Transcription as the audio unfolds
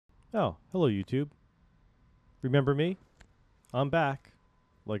Oh, hello YouTube. Remember me? I'm back,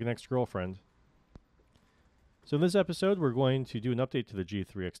 like an ex-girlfriend. So in this episode, we're going to do an update to the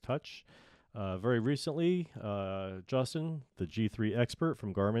G3X Touch. Very recently, Justin, the G3 expert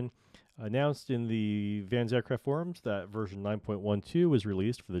from Garmin, announced in the Vans Aircraft forums that version 9.12 was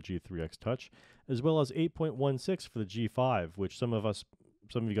released for the G3X Touch, as well as 8.16 for the G5, which some of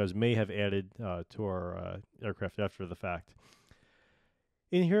you guys may have added to our aircraft after the fact.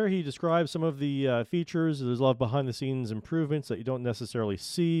 In here, he describes some of the features. There's a lot of behind-the-scenes improvements that you don't necessarily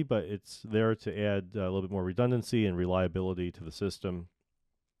see, but it's there to add a little bit more redundancy and reliability to the system.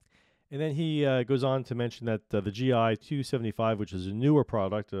 And then he goes on to mention that the GI 275, which is a newer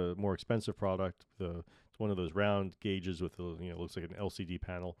product, a more expensive product, it's one of those round gauges with looks like an LCD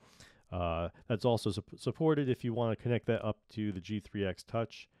panel. That's also supported if you want to connect that up to the G3X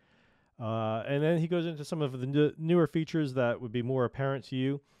Touch. And then he goes into some of the newer features that would be more apparent to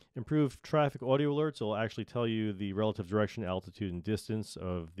you. Improved traffic audio alerts will actually tell you the relative direction, altitude, and distance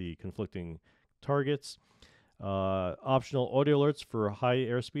of the conflicting targets. Optional audio alerts for high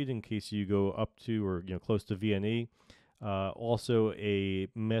airspeed in case you go up to or close to VNE. Also a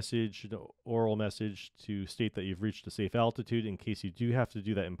message, an oral message to state that you've reached a safe altitude in case you do have to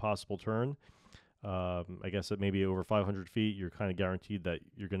do that impossible turn. I guess at maybe over 500 feet, you're kind of guaranteed that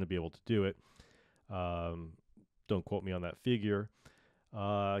you're going to be able to do it. Don't quote me on that figure.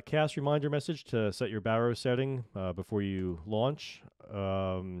 Cast reminder message to set your baro setting before you launch.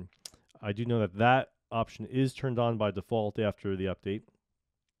 I do know that option is turned on by default after the update.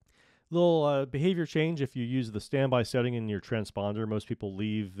 Little behavior change if you use the standby setting in your transponder. Most people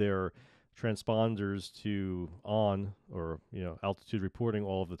leave their transponders to on or altitude reporting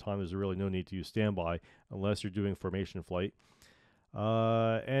all of the time. There's really no need to use standby unless you're doing formation flight.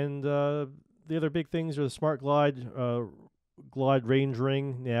 And the other big things are the smart glide range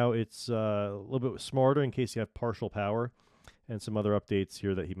ring. Now it's a little bit smarter in case you have partial power, and some other updates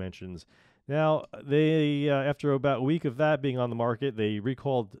here that he mentions. Now they after about a week of that being on the market, they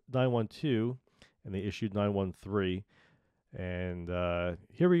recalled 912 and they issued 913. And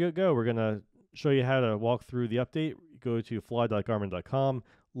here we go. We're going to show you how to walk through the update. Go to fly.garmin.com,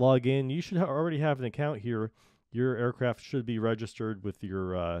 log in. You should already have an account here. Your aircraft should be registered with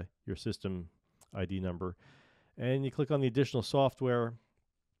your system ID number. And you click on the additional software.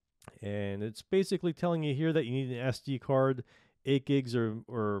 And it's basically telling you here that you need an SD card, 8 gigs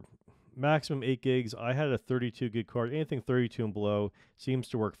or maximum 8 gigs. I had a 32 gig card. Anything 32 and below seems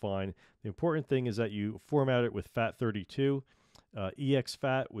to work fine. The important thing is that you format it with FAT32.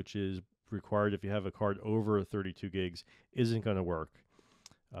 EXFAT, which is required if you have a card over 32 gigs, isn't going to work.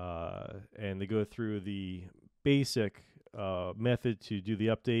 And they go through the basic method to do the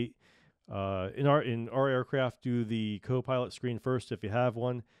update. In our aircraft, do the co-pilot screen first if you have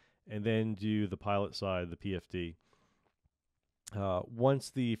one, and then do the pilot side, the PFD. Once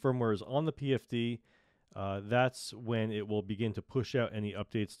the firmware is on the PFD, that's when it will begin to push out any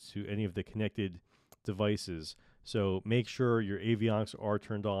updates to any of the connected devices. So make sure your avionics are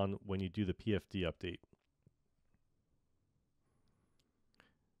turned on when you do the PFD update.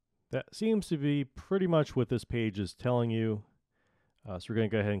 That seems to be pretty much what this page is telling you. So we're going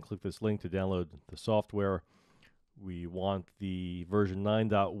to go ahead and click this link to download the software. We want the version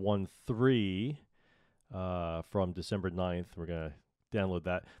 9.13 from December 9th. We're going to download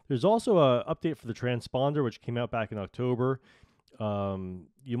that. There's also an update for the transponder, which came out back in October.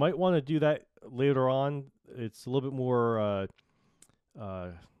 You might want to do that later on. It's a little bit more,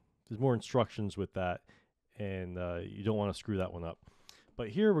 there's more instructions with that, and you don't want to screw that one up. But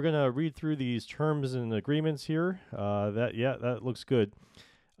here we're going to read through these terms and agreements here. That looks good.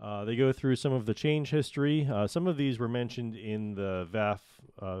 They go through some of the change history. Some of these were mentioned in the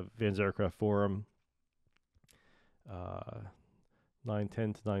Vans Aircraft Forum.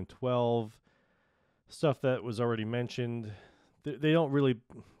 910 to 912. Stuff that was already mentioned. They don't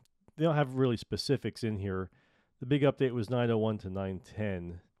have really specifics in here. The big update was 901 to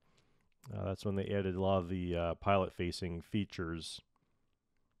 910. That's when they added a lot of the pilot-facing features.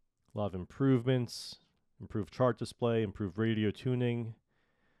 A lot of improvements, improved chart display, improved radio tuning.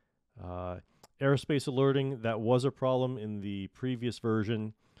 Airspace alerting, that was a problem in the previous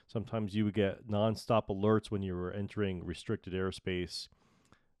version. Sometimes you would get non-stop alerts when you were entering restricted airspace.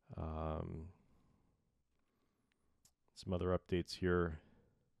 Some other updates here.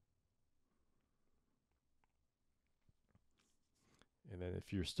 And then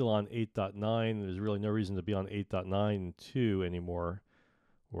if you're still on 8.9, there's really no reason to be on 8.9.2 anymore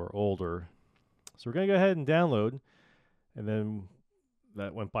or older. So we're going to go ahead and download. And then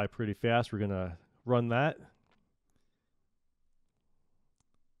that went by pretty fast. We're going to run that.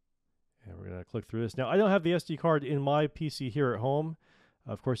 click through this. Now, I don't have the SD card in my PC here at home.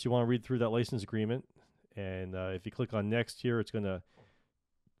 Of course, you want to read through that license agreement. And if you click on next here, it's going to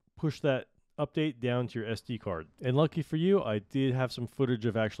push that update down to your SD card. And lucky for you, I did have some footage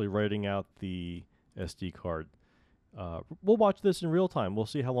of actually writing out the SD card. We'll watch this in real time. We'll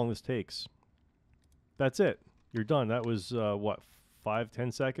see how long this takes. That's it. You're done. That was,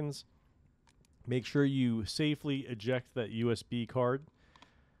 5-10 seconds. Make sure you safely eject that USB card.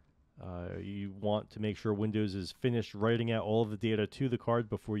 You want to make sure Windows is finished writing out all of the data to the card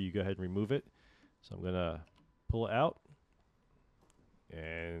before you go ahead and remove it. So I'm going to pull it out.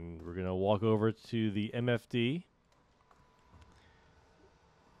 And we're going to walk over to the MFD.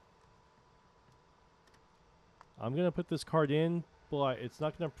 I'm going to put this card in, but it's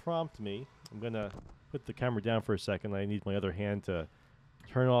not going to prompt me. I'm going to put the camera down for a second. I need my other hand to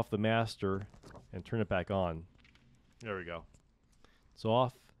turn off the master and turn it back on. There we go. It's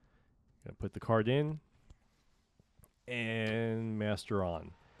off. Going to put the card in and master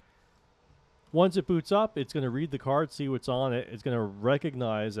on. Once it boots up, it's going to read the card, see what's on it. It's going to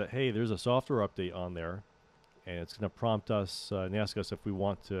recognize that, hey, there's a software update on there. And it's going to prompt us and ask us if we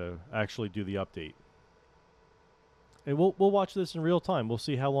want to actually do the update. And we'll watch this in real time. We'll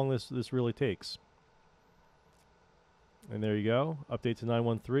see how long this really takes. And there you go. Update to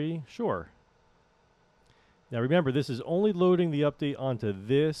 9.1.3. Sure. Now remember, this is only loading the update onto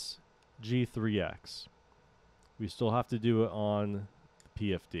this G3X. We still have to do it on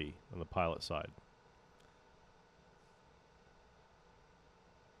PFD, on the pilot side.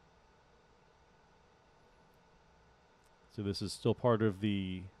 So this is still part of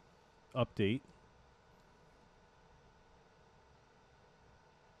the update.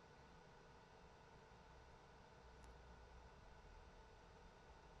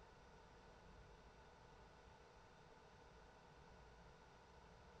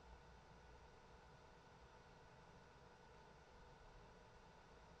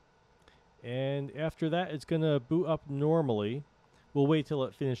 And after that, it's going to boot up normally. We'll wait till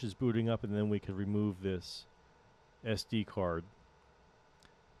it finishes booting up, and then we can remove this SD card.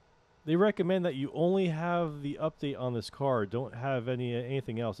 They recommend that you only have the update on this card. Don't have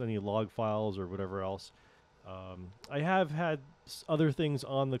anything else, any log files or whatever else. I have had other things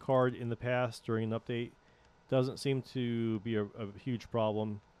on the card in the past during an update. Doesn't seem to be a huge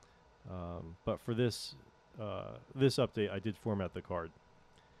problem. But for this update, I did format the card.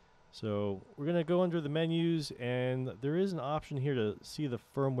 So we're going to go under the menus, and there is an option here to see the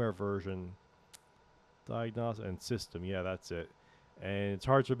firmware version. Diagnostic and system. Yeah, that's it. And it's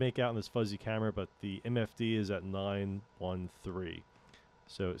hard to make out in this fuzzy camera, but the MFD is at 9.1.3.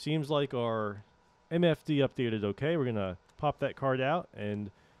 So it seems like our MFD updated okay. We're going to pop that card out, and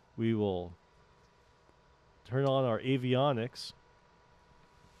we will turn on our avionics.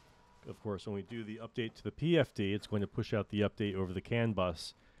 Of course, when we do the update to the PFD, it's going to push out the update over the CAN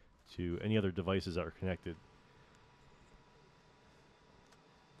bus to any other devices that are connected.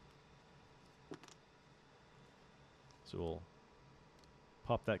 So we'll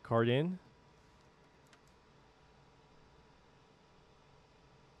pop that card in.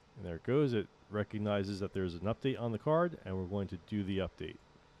 And there it goes. It recognizes that there's an update on the card, and we're going to do the update.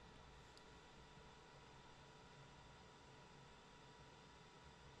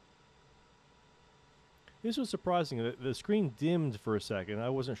 This was surprising. The screen dimmed for a second. I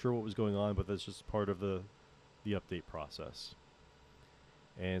wasn't sure what was going on, but that's just part of the update process.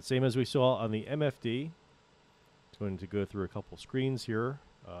 And same as we saw on the MFD, it's going to go through a couple screens here,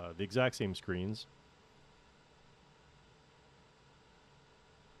 the exact same screens.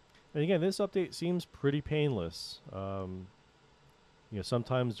 And again, this update seems pretty painless.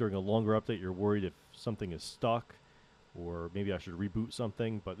 Sometimes during a longer update, you're worried if something is stuck, or maybe I should reboot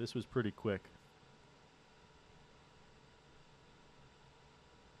something, but this was pretty quick.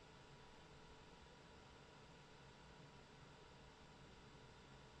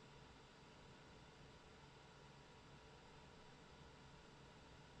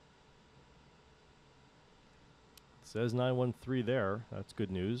 Says 9.1.3 there. That's good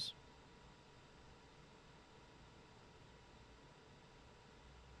news.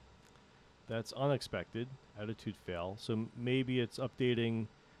 That's unexpected. Attitude fail. So maybe it's updating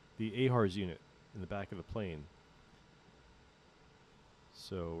the AHRS unit in the back of the plane.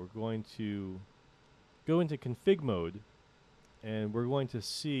 So we're going to go into config mode, and we're going to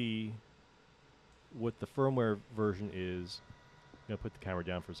see what the firmware version is. I'm going to put the camera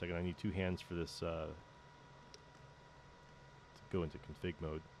down for a second. I need two hands for this go into config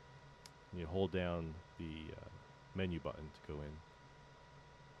mode. You hold down the menu button to go in.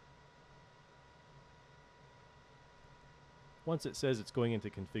 Once it says it's going into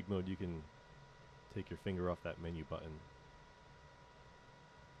config mode, you can take your finger off that menu button.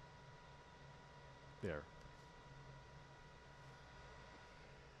 There.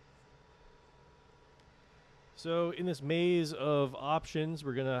 So in this maze of options,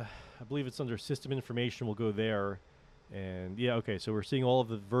 we're gonna, I believe it's under system information, we'll go there. And yeah, okay, so we're seeing all of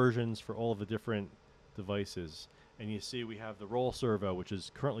the versions for all of the different devices. And you see we have the roll servo, which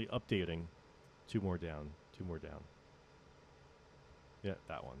is currently updating. 2 more down, 2 more down. Yeah,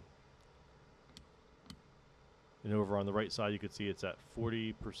 that one. And over on the right side, you can see it's at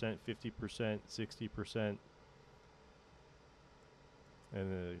 40%, 50%, 60%.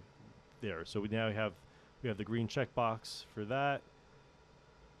 And there, so we now have the green checkbox for that.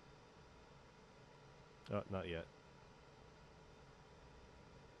 Not yet.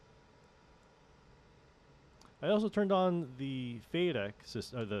 I also turned on the FADEC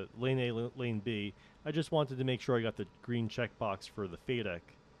system, the lane A, lane B. I just wanted to make sure I got the green checkbox for the FADEC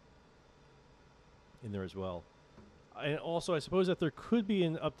in there as well. And also, I suppose that there could be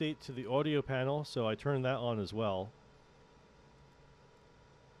an update to the audio panel, so I turned that on as well.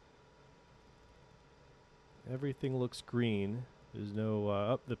 Everything looks green. There's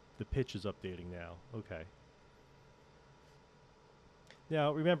no, the pitch is updating now. Okay.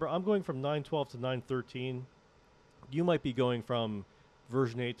 Now, remember, I'm going from 9.12 to 9.13. You might be going from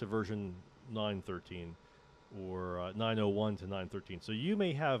version 8 to version 9.13 or 9.01 to 9.13. So you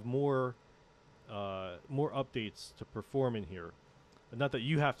may have more updates to perform in here. And not that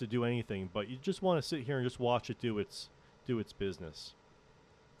you have to do anything, but you just want to sit here and just watch it do its business.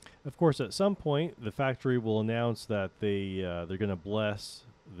 Of course, at some point, the factory will announce that they're going to bless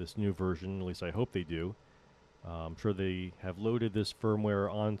this new version. At least I hope they do. I'm sure they have loaded this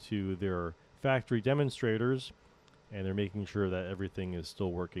firmware onto their factory demonstrators, and they're making sure that everything is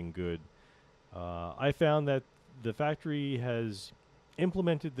still working good. I found that the factory has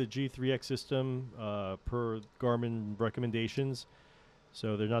implemented the G3X system per Garmin recommendations,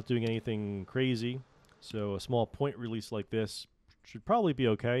 so they're not doing anything crazy. So a small point release like this should probably be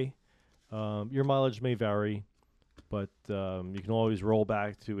okay. Your mileage may vary, but you can always roll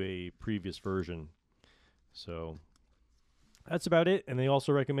back to a previous version. So that's about it. And they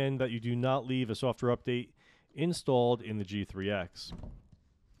also recommend that you do not leave a software update installed in the G3X.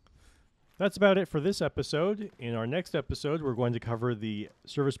 That's about it for this episode. In our next episode, we're going to cover the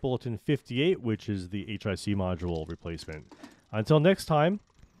Service Bulletin 58, which is the HIC module replacement. Until next time.